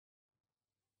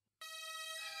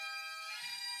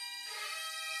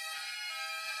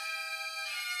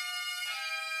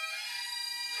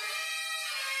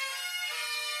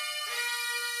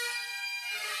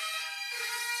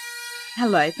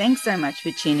Hello, thanks so much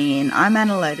for tuning in. I'm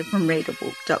Anna Loder from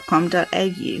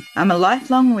readabook.com.au. I'm a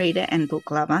lifelong reader and book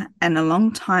lover and a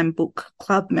long-time book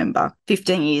club member.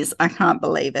 15 years, I can't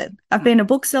believe it. I've been a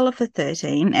bookseller for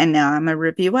 13 and now I'm a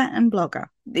reviewer and blogger.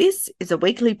 This is a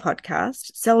weekly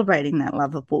podcast celebrating that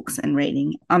love of books and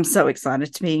reading. I'm so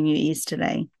excited to be in your ears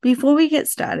today. Before we get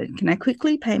started, can I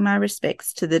quickly pay my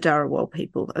respects to the Dharawal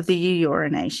people of the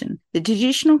Eora Nation, the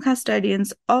traditional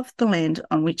custodians of the land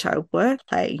on which I work,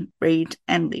 play, read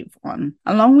and live on.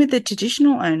 Along with the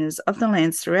traditional owners of the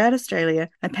lands throughout Australia,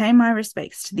 I pay my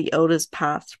respects to the elders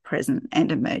past, present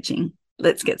and emerging.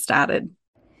 Let's get started.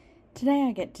 Today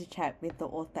I get to chat with the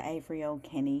author Averil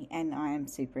Kenny and I am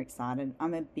super excited.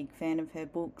 I'm a big fan of her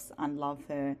books. I love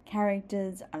her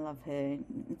characters. I love her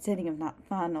setting of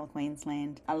far North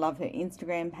Queensland. I love her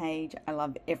Instagram page. I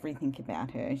love everything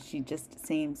about her. She just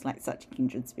seems like such a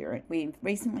kindred spirit. We've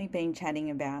recently been chatting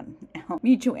about our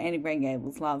mutual Anne of Green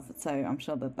Gables love, so I'm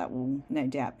sure that will no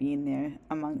doubt be in there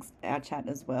amongst our chat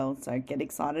as well, so get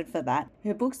excited for that.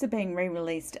 Her books are being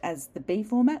re-released as the B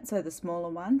format, so the smaller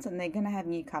ones, and they're going to have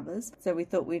new covers. So we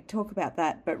thought we'd talk about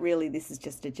that, but really this is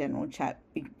just a general chat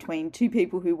between two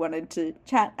people who wanted to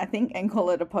chat, I think, and call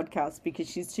it a podcast because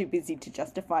she's too busy to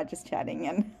justify just chatting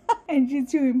and and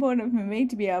she's too important for me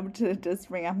to be able to just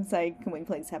ring up and say, can we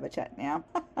please have a chat now?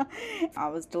 I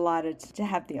was delighted to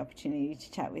have the opportunity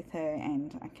to chat with her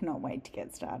and I cannot wait to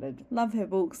get started. Love her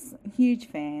books, huge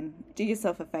fan. Do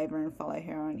yourself a favour and follow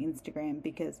her on Instagram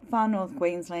because far North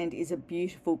Queensland is a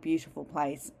beautiful, beautiful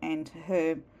place and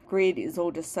her grid is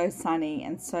all just so sunny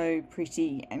and so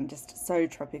pretty and just so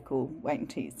tropical. Wait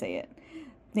until you see it.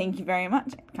 Thank you very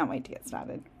much. Can't wait to get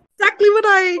started. Exactly what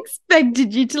I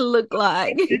expected you to look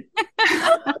like.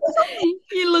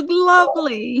 You look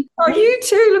lovely. Oh, you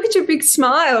too. Look at your big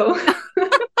smile.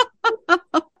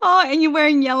 Oh, and you're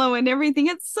wearing yellow and everything.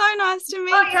 It's so nice to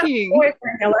meet you. Always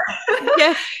wearing yellow.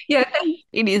 Yeah. Yeah.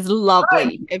 It is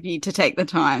lovely of you to take the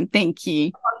time. Thank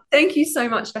you. Thank you so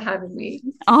much for having me.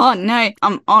 Oh, no,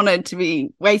 I'm honoured to be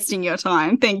wasting your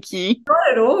time. Thank you.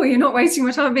 Not at all. You're not wasting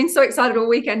my time. I've been so excited all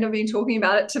weekend. I've been talking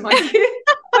about it to my kids.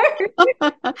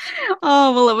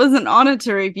 Oh, well, it was an honour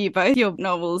to review both your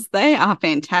novels. They are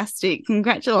fantastic.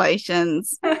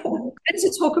 Congratulations. And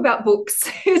to talk about books.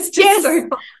 It's just so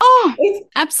fun. Oh,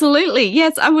 absolutely.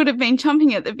 Yes, I would have been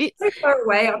chomping at the bit. So far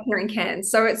away up here in Cairns.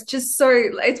 So it's just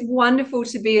it's wonderful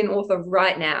to be an author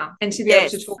right now and to be able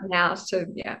to talk now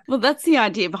Well, that's the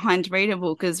idea behind ReadA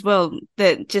Book as well.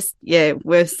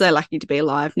 We're so lucky to be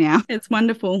alive now. It's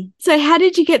wonderful. So how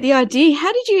did you get the idea?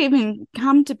 How did you even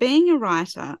come to being a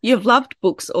writer? You've loved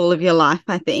books all of your life,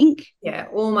 I think. Yeah,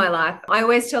 all my life. I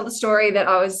always tell the story that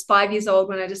I was 5 years old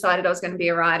when I decided I was going to be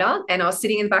a writer, and I was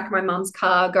sitting in the back of my mum's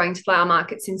car going to flower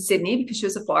markets in Sydney because she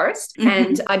was a florist,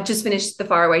 and I'd just finished The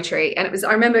Faraway Tree, and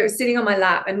I remember it was sitting on my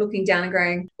lap and looking down and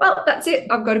going, well, that's it.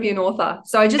 I've got to be an author.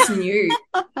 So I just knew.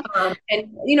 I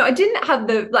didn't have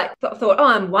the thought, oh,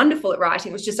 I'm wonderful at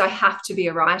writing. It was just, I have to be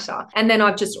a writer. And then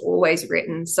I've just always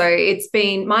written. So it's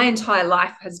been, my entire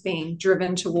life has been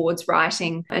driven towards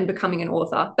writing and becoming an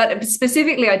author. But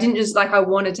specifically, I didn't just I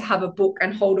wanted to have a book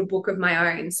and hold a book of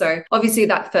my own. So obviously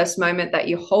that first moment that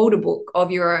you hold a book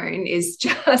of your own is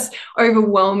just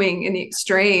overwhelming in the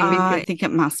extreme. I think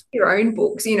it must be your own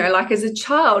books. As a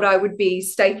child, I would be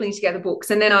stapling together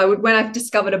books. And then when I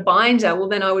discovered a binder, well,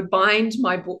 then I would bind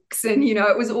my books. And,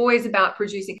 it was always about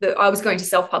producing. I was going to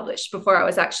self-publish before I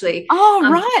was actually. Oh,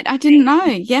 right. I didn't know.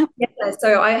 Yeah.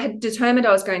 So I had determined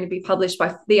I was going to be published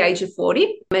by the age of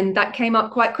 40. And that came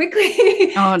up quite quickly.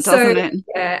 Oh, doesn't it?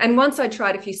 Yeah. And once I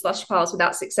tried a few slush piles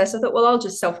without success, I thought, well, I'll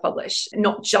just self-publish.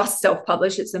 Not just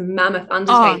self-publish. It's a mammoth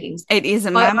undertaking. Oh, it is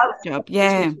a mammoth job.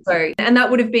 Yeah. So, and that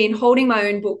would have been holding my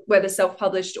own book, whether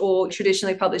self-published or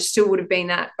traditionally published, still would have been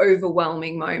that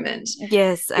overwhelming moment.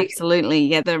 Yes, absolutely.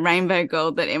 Yeah, the rainbow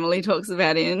gold that Emily talks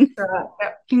about in. Right.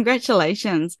 Yep.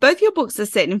 Congratulations. Both your books are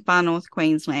set in far North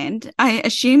Queensland. I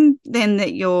assume then that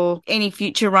any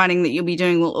future writing that you'll be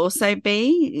doing will also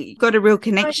be, you've got a real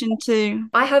connection to.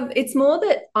 It's more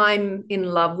that I'm in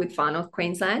love with far North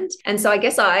Queensland. And so I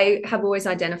guess I have always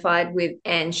identified with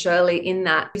Anne Shirley in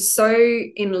that I'm so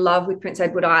in love with Prince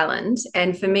Edward Island.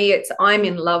 And for me, I'm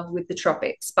in love with the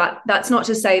tropics. But that's not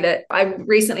to say that I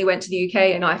recently went to the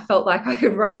UK and I felt like I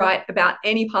could write about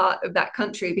any part of that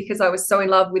country because I was so in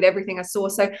love with everything I saw.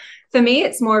 So for me,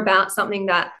 it's more about something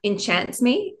that enchants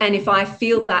me. And if I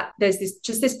feel that there's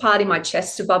this part in my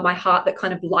chest above my heart that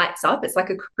kind of lights up, it's like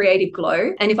a creative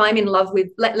glow. And if I'm in love with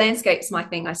landscape's my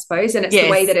thing, I suppose. And it's the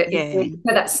way that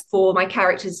that's for my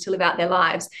characters to live out their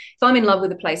lives. If I'm in love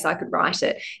with a place, place, I could write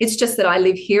it. It's just that I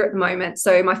live here at the moment.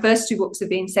 So my first 2 books have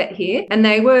been set here, and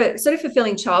they were sort of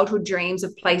fulfilling childhood dreams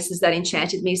of places that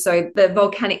enchanted me. So the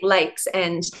volcanic lakes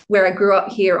and where I grew up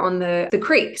here on the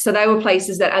creek. So they were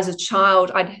places that as a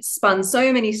child, I'd spun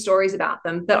so many stories about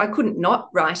them that I couldn't not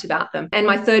write about them. And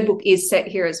my third book is set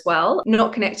here as well,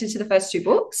 not connected to the first 2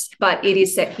 books, but it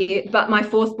is set here. But my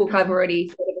fourth book, I've already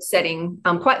thought of a setting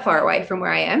quite far away from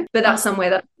where I am, but that's somewhere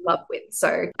that I love with.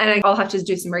 So, and I'll have to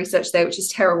do some research there, which is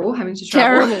terrible, having to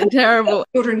travel. Terrible.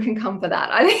 Children can come for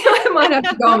that. I think I might have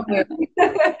to go on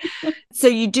there. So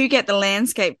you do get the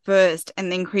landscape first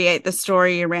and then create the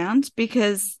story around,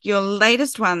 because your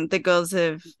latest one, The Girls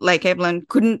of Lake Evelyn,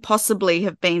 couldn't possibly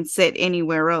have been set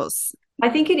anywhere else. I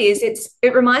think it is.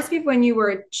 It reminds me of when you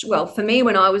were, well, for me,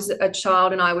 when I was a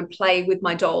child and I would play with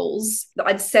my dolls,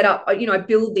 I'd set up, I'd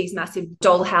build these massive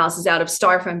doll houses out of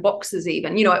styrofoam boxes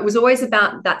even. It was always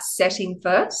about that setting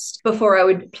first before I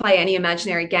would play any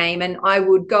imaginary game. And I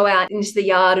would go out into the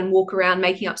yard and walk around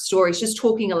making up stories, just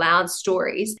talking aloud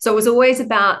stories. So it was always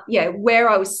about,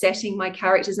 where I was setting my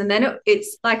characters. And then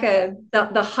it's like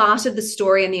the heart of the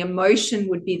story and the emotion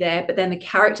would be there, but then the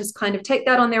characters kind of take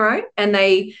that on their own. And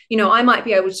they, I might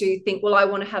be able to think, well, I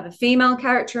want to have a female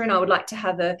character and I would like to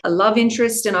have a love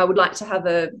interest and I would like to have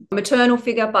a maternal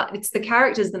figure, but it's the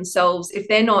characters themselves. If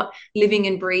they're not living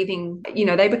and breathing,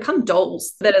 they become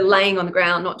dolls that are laying on the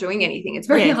ground, not doing anything. It's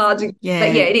very hard to,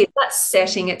 but it is that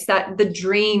setting. It's the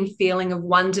dream feeling of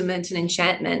wonderment and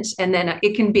enchantment. And then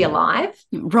it can be alive.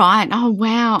 Right. Oh,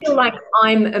 wow. I feel like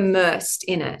I'm immersed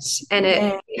in it. And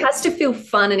it has to feel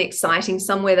fun and exciting,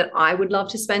 somewhere that I would love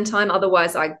to spend time.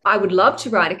 Otherwise, I would love to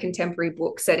write a contemporary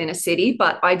book set in a city,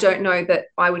 but I don't know that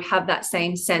I would have that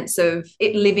same sense of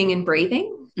it living and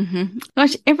breathing. Mm-hmm.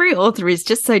 Gosh, every author is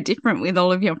just so different with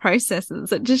all of your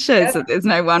processes. It just shows that there's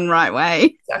no one right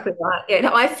way. Exactly right.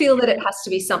 Yeah, I feel that it has to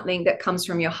be something that comes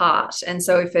from your heart. And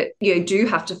so if you do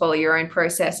have to follow your own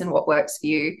process and what works for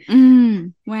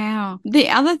you. Wow. The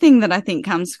other thing that I think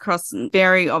comes across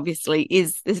very obviously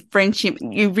is this friendship.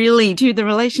 You really do the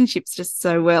relationships just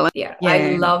so well. Yeah,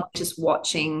 I love just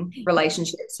watching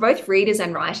relationships. Both readers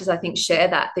and writers, I think, share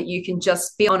that you can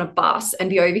just be on a bus and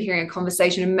be overhearing a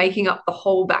conversation and making up the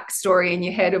whole backstory in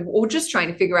your head or just trying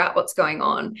to figure out what's going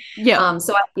on.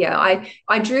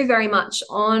 I drew very much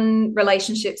on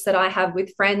relationships that I have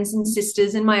with friends and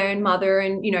sisters and my own mother,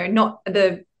 and not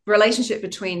the relationship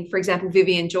between, for example,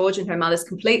 Vivian George and her mother is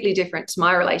completely different to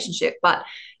my relationship, but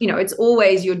it's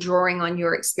always you're drawing on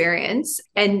your experience.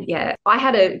 And I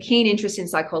had a keen interest in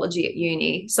psychology at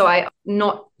uni, so I'm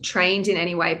not trained in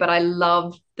any way, but I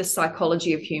love the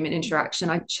psychology of human interaction.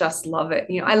 I just love it.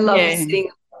 I love sitting,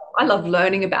 I love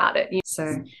learning about it.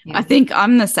 So I think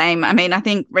I'm the same. I mean, I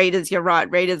think readers, you're right,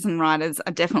 readers and writers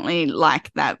are definitely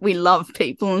like that. We love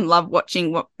people and love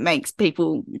watching what makes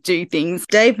people do things.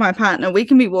 Dave, my partner, we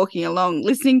can be walking along,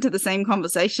 listening to the same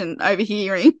conversation,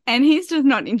 overhearing, and he's just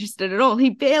not interested at all.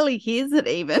 He barely hears it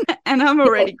even. And I've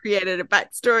already created a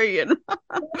backstory and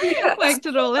worked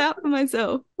it all out for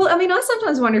myself. Well, I mean, I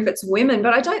sometimes wonder if it's women,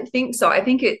 but I don't think so. I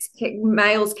think it's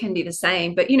males can be the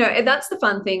same. But, that's the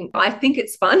fun thing. I think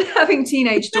it's fun having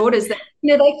teenage daughters that,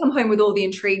 they come home with all the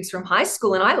intrigues from high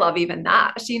school. And I love even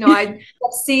that, I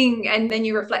love seeing, and then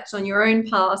you reflect on your own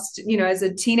past, as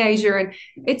a teenager. And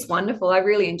it's wonderful. I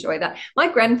really enjoy that. My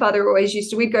grandfather always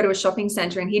we'd go to a shopping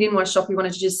center and he didn't want to shop. He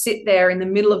wanted to just sit there in the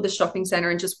middle of the shopping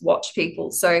center and just watch people.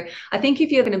 So I think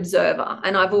if you're an observer,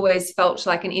 and I've always felt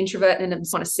like an introvert and I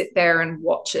just want to sit there and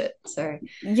watch it. So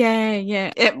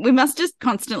we must just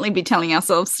constantly be telling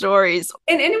ourselves stories.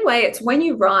 And in a way, it's when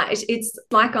you write, it's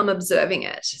like I'm observing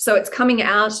it. So it's coming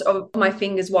out of my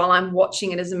fingers while I'm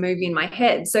watching it as a movie in my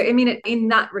head. So, I mean, in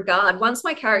that regard, once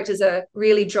my characters are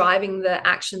really driving the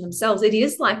action themselves, it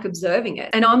is like observing it.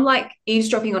 And I'm like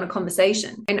eavesdropping on a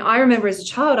conversation. And I remember as a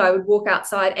child, I would walk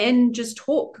outside and just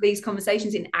talk these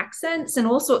conversations in accents and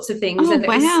all sorts of things. Oh, and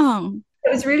wow.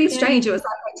 It was really strange. It was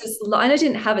like I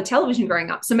didn't have a television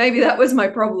growing up, so maybe that was my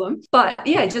problem. But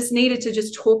just needed to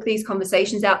just talk these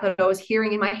conversations out that I was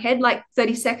hearing in my head like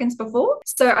 30 seconds before.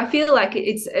 So I feel like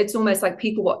it's almost like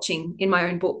people watching in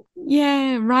my own book.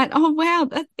 Yeah, right. Oh, wow.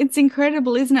 It's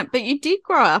incredible, isn't it? But you did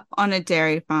grow up on a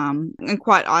dairy farm and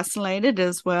quite isolated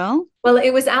as well. Well,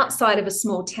 it was outside of a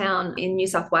small town in New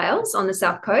South Wales on the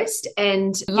south coast.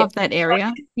 And I love that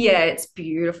area. yeah, it's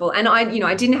beautiful. And I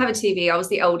didn't have a TV. I was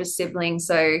the eldest sibling.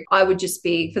 So I would just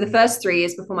be, for the first 3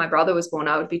 years before my brother was born,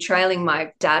 I would be trailing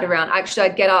my dad around. Actually,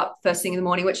 I'd get up first thing in the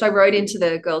morning, which I wrote into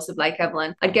the Girls of Lake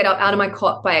Evelyn. I'd get up out of my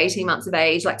cot by 18 months of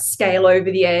age, like scale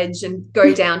over the edge and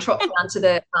go down, trot down to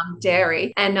the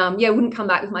dairy. And yeah, wouldn't come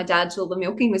back with my dad till the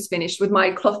milking was finished with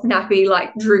my cloth nappy,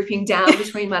 like drooping down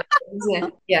between my legs.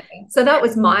 And, yeah. So that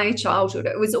was my childhood.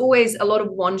 It was always a lot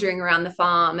of wandering around the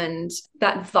farm and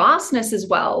that vastness as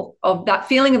well, of that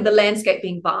feeling of the landscape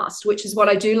being vast, which is what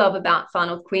I do love about far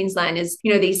north Queensland is,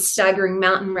 these staggering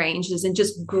mountain ranges and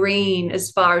just green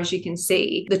as far as you can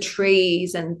see, the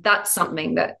trees. And that's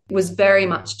something that was very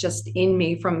much just in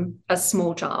me from a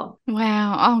small child.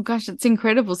 Wow. Oh gosh, it's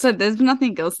incredible. So there's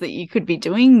nothing else that you could be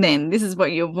doing then. This is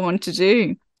what you're born to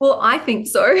do. Well, I think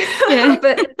so. Yeah.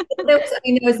 But there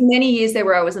was many years there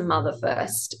where I was a mother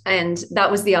first. And that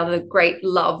was the other great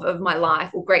love of my life,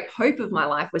 or great hope of my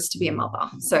life, was to be a mother.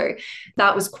 So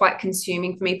that was quite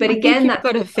consuming for me. But again, you've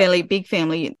got a fairly big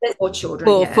family. There's 4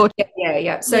 children.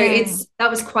 Yeah. So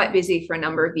that was quite busy for a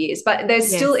number of years. But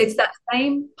there's still, it's that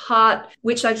same part,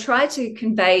 which I try to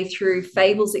convey through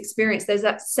Fable's experience. There's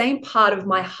that same part of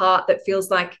my heart that feels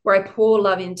like where I pour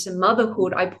love into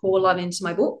motherhood, I pour love into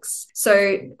my books.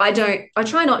 So I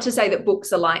try not to say that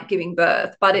books are like giving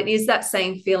birth, but it is that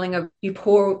same feeling of you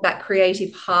pour that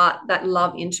creative heart, that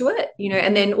love into it,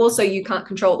 and then also you can't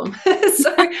control them.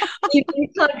 So you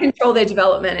can't control their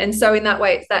development. And so in that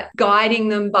way, it's that guiding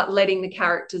them, but letting the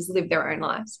characters live their own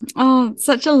lives. Oh,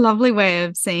 such a lovely way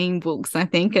of seeing books. I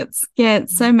think it's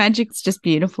so magic. It's just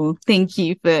beautiful. Thank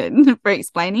you for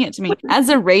explaining it to me. As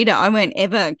a reader, I won't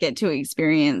ever get to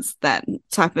experience that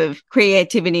type of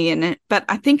creativity in it, but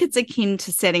I think it's akin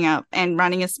to setting up and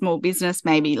running a small business,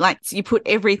 maybe. Like you put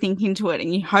everything into it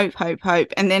and you hope,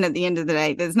 and then at the end of the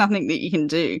day, there's nothing that you can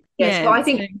do. Yes, well, I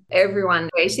think everyone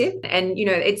creative, and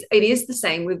it is the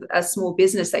same with a small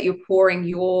business, that you're pouring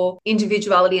your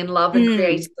individuality and love and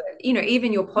creativity.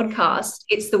 Even your podcast,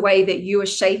 it's the way that you are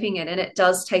shaping it, and it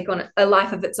does take on a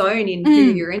life of its own in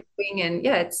who you're interviewing.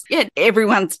 And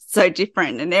everyone's so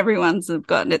different, and everyone's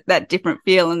got that different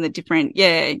feel and the different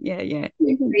The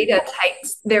reader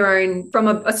takes their own from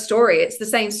a story. It's the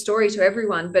same story to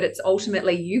everyone, but it's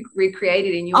ultimately you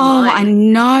recreated in your mind. I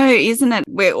know, isn't it?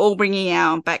 We're all bringing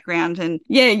our background and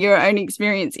your own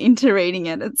experience into reading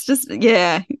it. It's just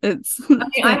it's.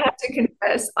 I have to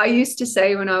confess, I used to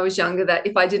say when I was younger that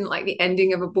if I didn't like the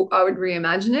ending of a book, I would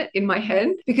reimagine it in my head,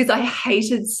 because I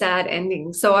hated sad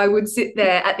endings. So I would sit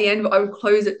there at the end, I would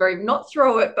close it not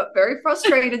throw it, but very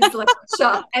frustrated, like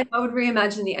shut, and I would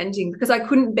reimagine the ending because I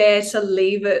couldn't bear to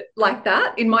leave it like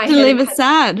that in my head. To leave it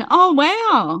sad. Oh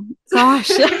wow, gosh.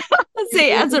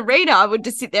 See, as a reader, I would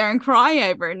just sit there and cry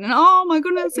over it, and oh my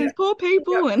goodness, these poor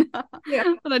people. And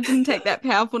but I didn't take that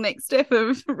powerful next step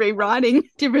of rewriting.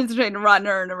 Difference between a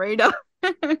writer and a reader.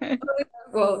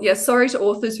 Well, sorry to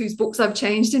authors whose books I've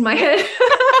changed in my head.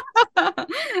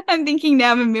 I'm thinking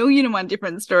now of 1,000,001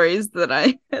 different stories that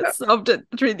I solved it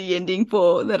through the ending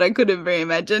for that I could have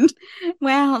reimagined.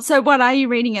 Wow. So what are you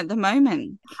reading at the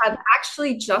moment? I've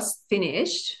actually just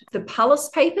finished The Palace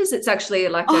Papers. It's actually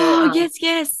like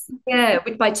yes. Yeah,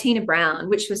 by Tina Brown,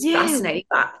 which was fascinating,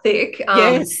 that thick.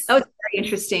 Yes. That was very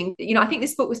interesting. I think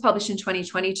this book was published in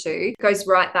 2022. It goes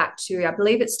right back to, I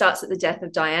believe it starts at the death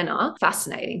of Diana.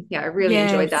 Fascinating. Yeah, I really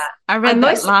enjoyed that. I read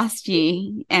that last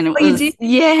year, and it was,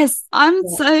 yes, I'm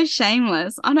so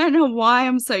shameless. I don't know why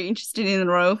I'm so interested in the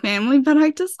royal family, but I'm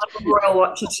a royal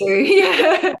watcher too.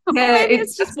 Yeah.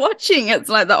 It's just watching. It's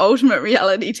like the ultimate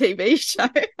reality TV show.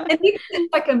 I think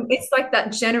it's like that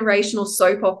generational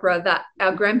soap opera that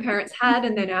our grandparents had,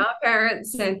 and then our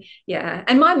parents, and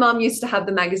my mum used to have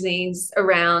the magazines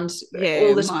around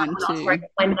all the time.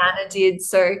 My nana did.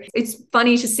 So it's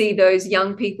funny to see those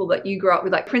young people that you grew up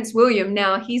with, like Prince William.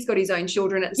 Now he's got his own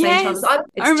children at the same time as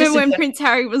I remember when Prince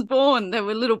Harry was born, there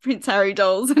were little Prince Harry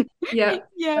dolls. No,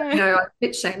 I'm a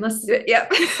bit shameless. Yeah.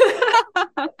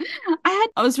 I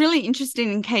was really interested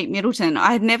in Kate Middleton.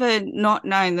 I had never not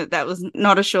known that was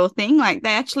not a sure thing. Like,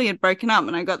 they actually had broken up,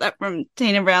 and I got that from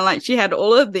Tina Brown. Like, she had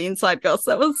all of the inside goss.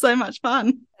 That was so much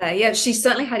fun. She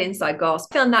certainly had inside goss.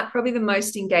 I found that probably the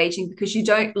most engaging because you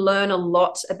don't learn a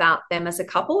lot about them as a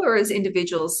couple or as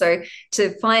individuals. So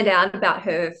to find out about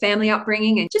her family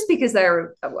upbringing, and just because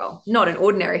they're, not an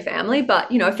ordinary family,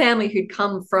 but, a family who'd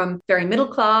come from very middle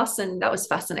class, chaos, and that was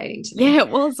fascinating to me. Yeah, it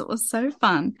was. It was so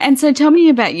fun. And so tell me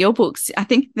about your books. I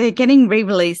think they're getting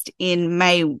re-released in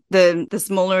May, the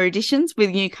smaller editions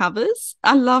with new covers.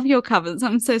 I love your covers.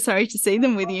 I'm so sorry to see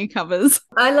them with new covers.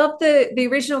 I love the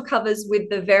original covers with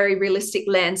the very realistic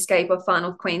landscape of Far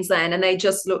North Queensland, and they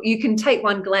just look, you can take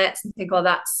one glance and think, oh,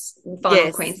 that's Far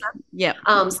North Queensland. Yeah.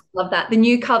 So love that. The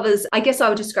new covers, I guess I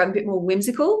would describe a bit more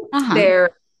whimsical. Uh-huh.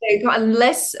 They've got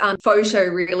less photo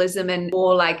realism and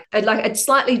more like a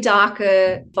slightly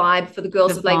darker vibe for the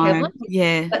girls of Lake Evelyn.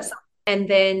 Yeah. And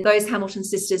then those Hamilton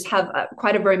sisters have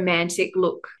quite a romantic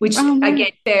look, which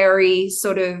again, very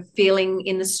sort of feeling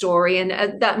in the story,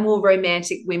 and that more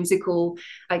romantic, whimsical,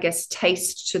 I guess,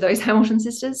 taste to those Hamilton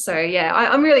sisters. So yeah,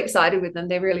 I'm really excited with them.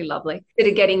 They're really lovely.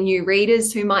 They're getting new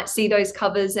readers who might see those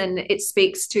covers and it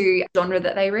speaks to genre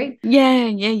that they read. Yeah.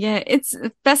 It's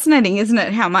fascinating, isn't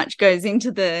it, how much goes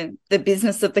into the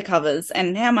business of the covers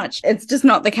and how much it's just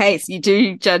not the case. You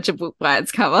do judge a book by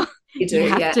its cover. You do,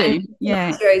 have to. And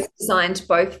yeah. She's designed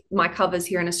both my covers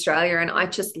here in Australia, and I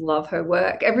just love her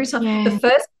work. Every time, the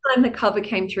first time the cover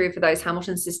came through for those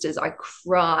Hamilton sisters, I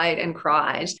cried and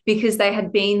cried because they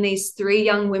had been these three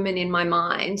young women in my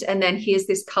mind, and then here's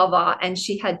this cover, and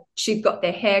she'd got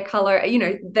their hair color. You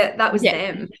know, that was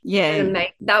them. Yeah,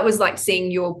 that was like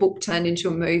seeing your book turned into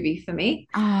a movie for me.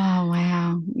 Oh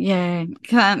wow, yeah.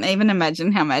 Can't even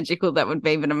imagine how magical that would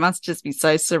be, but it must just be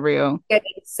so surreal.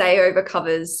 Getting say over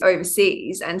covers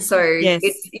overseas, and so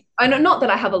it's I know not that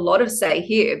I have a lot of say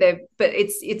here there, but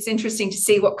it's interesting to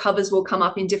see what covers will come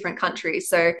up in different countries.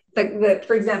 So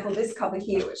for example, this cover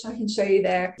here, which I can show you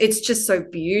there, it's just so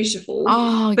beautiful.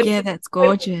 That's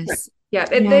gorgeous.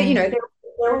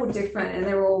 They're all different, and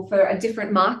they're all for a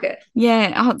different market.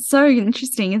 It's so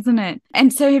interesting, isn't it?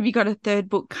 And so have you got a third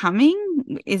book coming?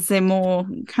 Is there more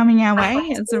coming our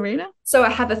way as a reader? So I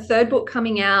have a third book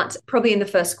coming out probably in the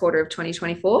first quarter of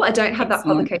 2024. I don't have that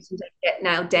publication date yet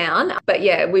nailed down, but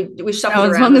yeah, we shuffled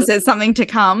around. As long as there's something to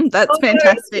come, that's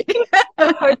fantastic.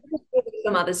 I'm hoping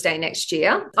for Mother's Day next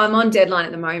year. I'm on deadline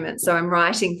at the moment, so I'm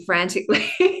writing frantically.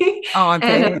 I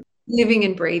bet. And living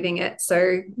and breathing it.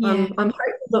 So I'm hoping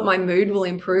that my mood will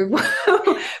improve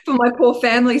for my poor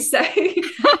family's sake.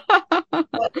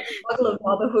 Struggle of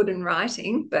motherhood and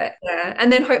writing, but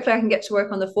and then hopefully I can get to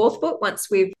work on the fourth book once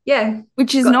we've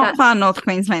which is not Far North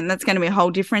Queensland. That's going to be a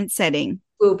whole different setting.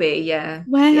 Will be.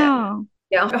 Wow.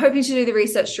 Yeah, I'm hoping to do the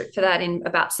research trip for that in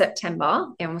about September,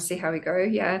 and we'll see how we go.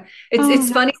 Yeah, it's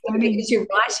funny because you're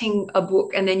writing a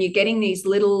book and then you're getting these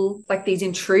little, like these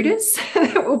intruders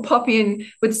that will pop in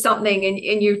with something,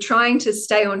 and you're trying to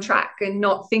stay on track and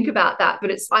not think about that.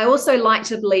 But I also like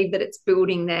to believe that it's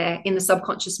building there in the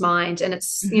subconscious mind, and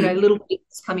it's little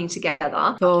bits coming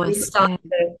together. We start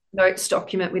the notes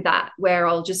document with that, where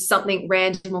something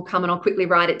random will come and I'll quickly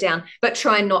write it down, but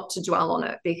try not to dwell on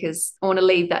it because I want to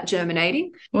leave that germinating.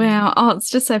 Wow.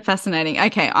 It's just so fascinating.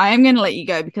 Okay, I am going to let you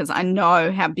go because I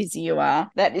know how busy you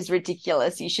are. That is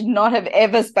ridiculous. You should not have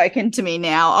ever spoken to me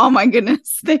now. Oh my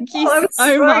goodness. Thank you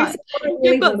so much.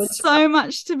 You've got so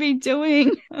much to be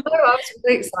doing. I was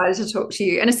really excited to talk to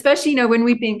you, and especially when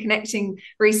we've been connecting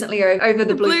recently over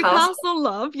the Blue Castle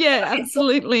love. Yeah,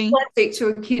 absolutely. I speak to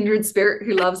a kindred spirit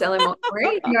who loves Ellen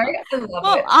Montgomery. I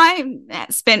love it. I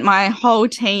spent my whole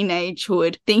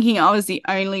teenagehood thinking I was the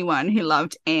only one who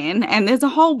loved Anne, and there's a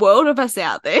whole world of us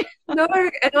out there. No,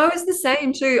 and I was the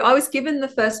same too. I was given the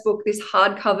first book, this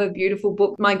hardcover, beautiful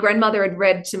book my grandmother had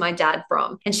read to my dad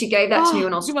from, and she gave that to me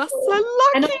when I was You are so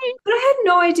lucky. But I had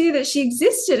no idea that she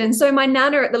existed. And so my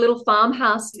nana at the little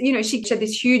farmhouse, she had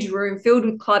this huge room filled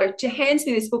with clutter. She hands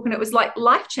me this book, and it was like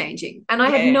life-changing. And I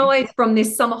had no idea from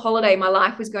this summer holiday my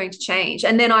life was going to change.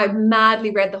 And then I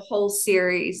madly read the whole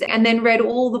series, and then read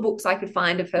all the books I could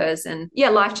find of hers, and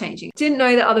life-changing. Didn't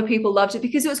know that other people loved it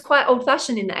because it was quite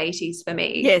old-fashioned in the 80s for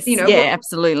me. Yes.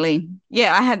 Absolutely.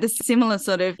 Yeah, I had this similar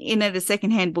sort of in at a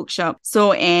secondhand bookshop,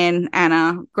 saw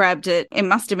Anna, grabbed it. It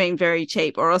must have been very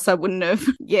cheap or else I wouldn't have.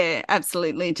 Yeah,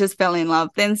 absolutely. Just fell in love.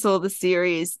 Then saw the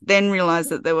series, then realised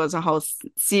that there was a whole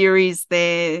series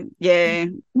there. Yeah.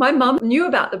 My mum knew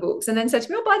about the books and then said to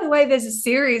me, oh, by the way, there's a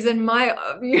series, and my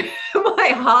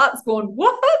heart's gone,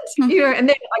 what? And then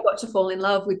I got to fall in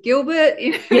love with Gilbert.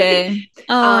 Yeah.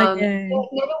 I've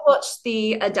never watched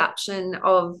the adaptation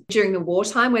of During the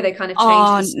Wartime where they kind of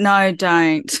changed. Oh, no,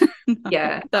 don't.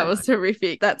 Yeah. That was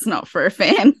horrific. That's not for a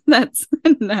fan. That's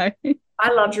no.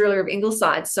 I love Driller of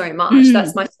Ingleside so much.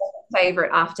 That's my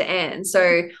favorite after Anne.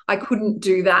 So I couldn't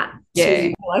do that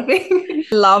too, I think.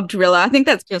 Love Driller. I think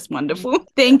that's just wonderful.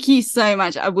 Thank you so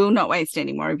much. I will not waste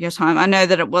any more of your time. I know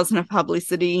that it wasn't a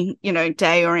publicity,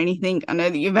 day or anything. I know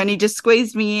that you've only just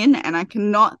squeezed me in, and I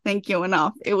cannot thank you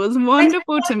enough. It was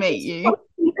wonderful to meet you.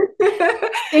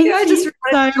 Thank I just you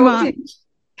realized so I walked much.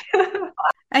 in.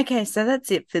 Okay, so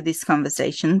that's it for this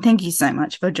conversation. Thank you so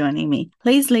much for joining me.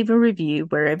 Please leave a review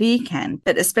wherever you can,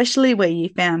 but especially where you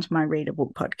found my Read a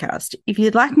Book podcast. If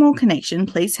you'd like more connection,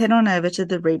 please head on over to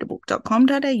the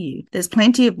readabook.com.au. There's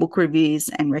plenty of book reviews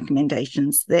and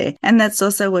recommendations there, and that's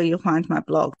also where you'll find my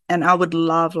blog. And I would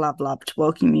love, love, love to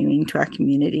welcome you into our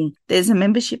community. There's a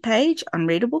membership page on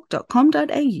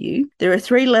readabook.com.au. There are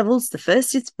 3 levels. The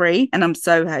first is free, and I'm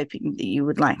so hoping that you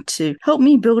would like to help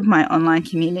me build my online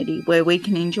community where we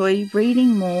can enjoy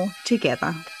reading more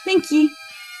together. Thank you.